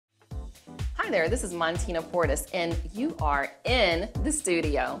there, this is Montina Portis, and you are in the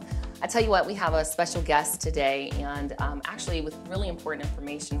studio. I tell you what, we have a special guest today, and actually with really important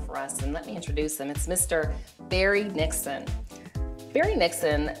information for us, and let me introduce him. It's Mr. Barry Nixon. Barry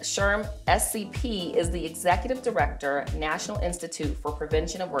Nixon, SHRM SCP, is the Executive Director, National Institute for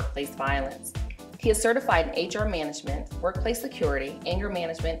Prevention of Workplace Violence. He is certified in HR management, workplace security, anger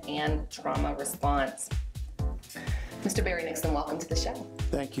management, and trauma response. Mr. Barry Nixon, welcome to the show.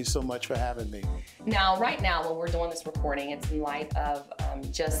 Thank you so much for having me. Now, right now, when we're doing this recording, it's in light of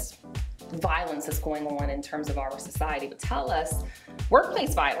just violence that's going on in terms of our society. But tell us,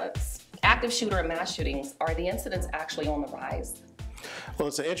 workplace violence, active shooter and mass shootings, are the incidents actually on the rise? Well,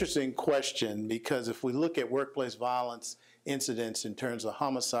 it's an interesting question because if we look at workplace violence incidents in terms of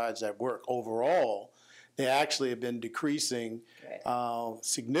homicides at work overall, they actually have been decreasing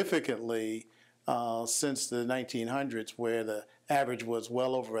significantly since the 1900s, where the average was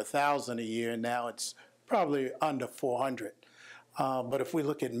well over 1,000 a year, and now it's probably under 400. But if we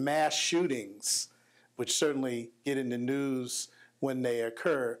look at mass shootings, which certainly get in the news when they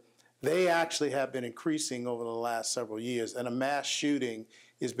occur, they actually have been increasing over the last several years. And a mass shooting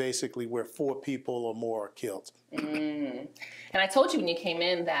is basically where 4 people or more are killed. And I told you when you came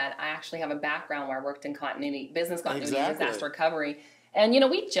in that I actually have a background where I worked in business continuity, and disaster recovery. And, you know,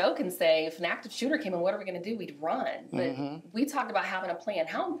 we joke and say, if an active shooter came in, what are we going to do? We'd run. But we talked about having a plan.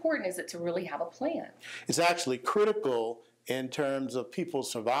 How important is it to really have a plan? It's actually critical in terms of people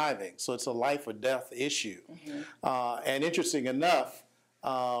surviving. So it's a life or death issue. And interesting enough,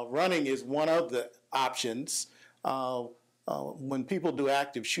 running is one of the options. When people do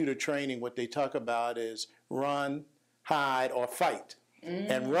active shooter training, what they talk about is run, hide, or fight.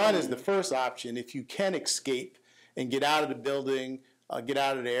 And run is the first option. If you can escape and get out of the building, get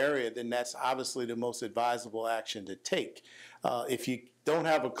out of the area, then that's obviously the most advisable action to take. If you don't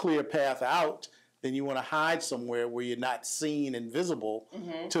have a clear path out, then you want to hide somewhere where you're not seen and visible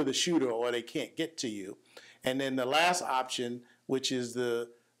to the shooter, or they can't get to you. And then the last option, which is the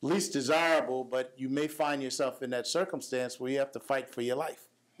least desirable, but you may find yourself in that circumstance where you have to fight for your life.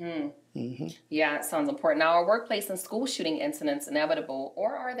 Yeah, it sounds important. Now, are workplace and school shooting incidents inevitable,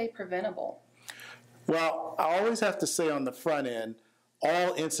 or are they preventable? Well, I always have to say on the front end,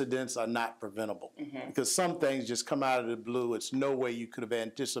 all incidents are not preventable because some things just come out of the blue. It's no way you could have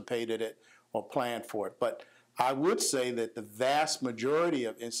anticipated it or planned for it. But I would say that the vast majority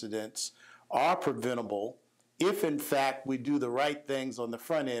of incidents are preventable if, in fact, we do the right things on the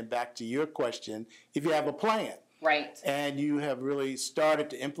front end. Back to your question, if you have a plan. Right. And you have really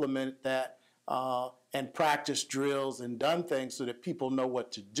started to implement that and practice drills and done things so that people know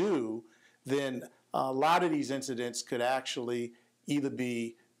what to do, then a lot of these incidents could actually either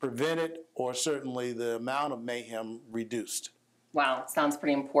be prevented or certainly the amount of mayhem reduced. Wow, sounds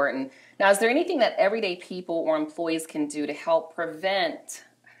pretty important. Now, is there anything that everyday people or employees can do to help prevent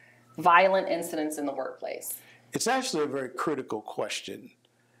violent incidents in the workplace? It's actually a very critical question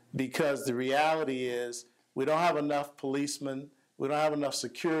because the reality is we don't have enough policemen, we don't have enough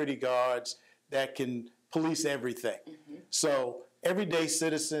security guards that can police everything. So everyday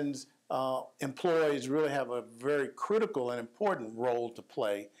citizens, employees really have a very critical and important role to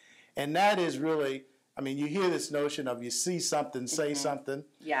play. And that is really, I mean, you hear this notion of you see something, say something.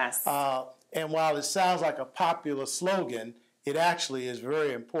 Yes. And while it sounds like a popular slogan, it actually is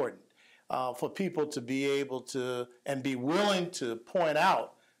very important for people to be able to and be willing to point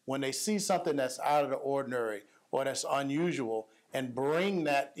out when they see something that's out of the ordinary or that's unusual and bring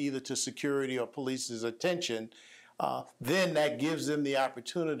that either to security or police's attention. Then that gives them the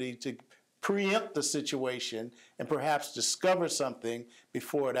opportunity to preempt the situation and perhaps discover something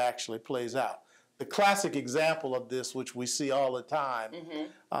before it actually plays out. The classic example of this, which we see all the time,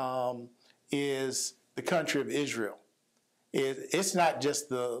 is the country of Israel. It's not just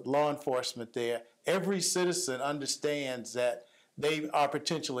the law enforcement there. Every citizen understands that they are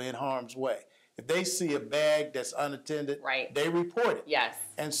potentially in harm's way. If they see a bag that's unattended, they report it. Yes.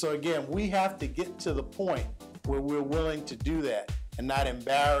 And so again, we have to get to the point where we're willing to do that and not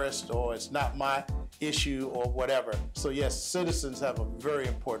embarrassed or it's not my issue or whatever. So yes, citizens have a very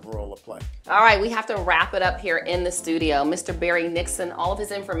important role to play. All right, we have to wrap it up here in the studio. Mr. Barry Nixon, all of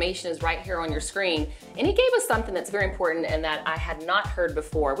his information is right here on your screen. And he gave us something that's very important and that I had not heard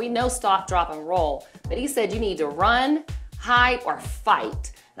before. We know stop, drop, and roll, but he said you need to run, hide, or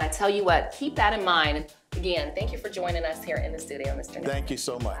fight. And I tell you what, keep that in mind. Again, thank you for joining us here in the studio, Mr. Nixon. Thank you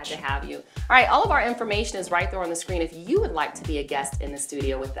so much. Glad to have you. All right, all of our information is right there on the screen. If you would like to be a guest in the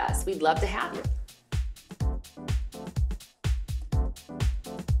studio with us, we'd love to have you.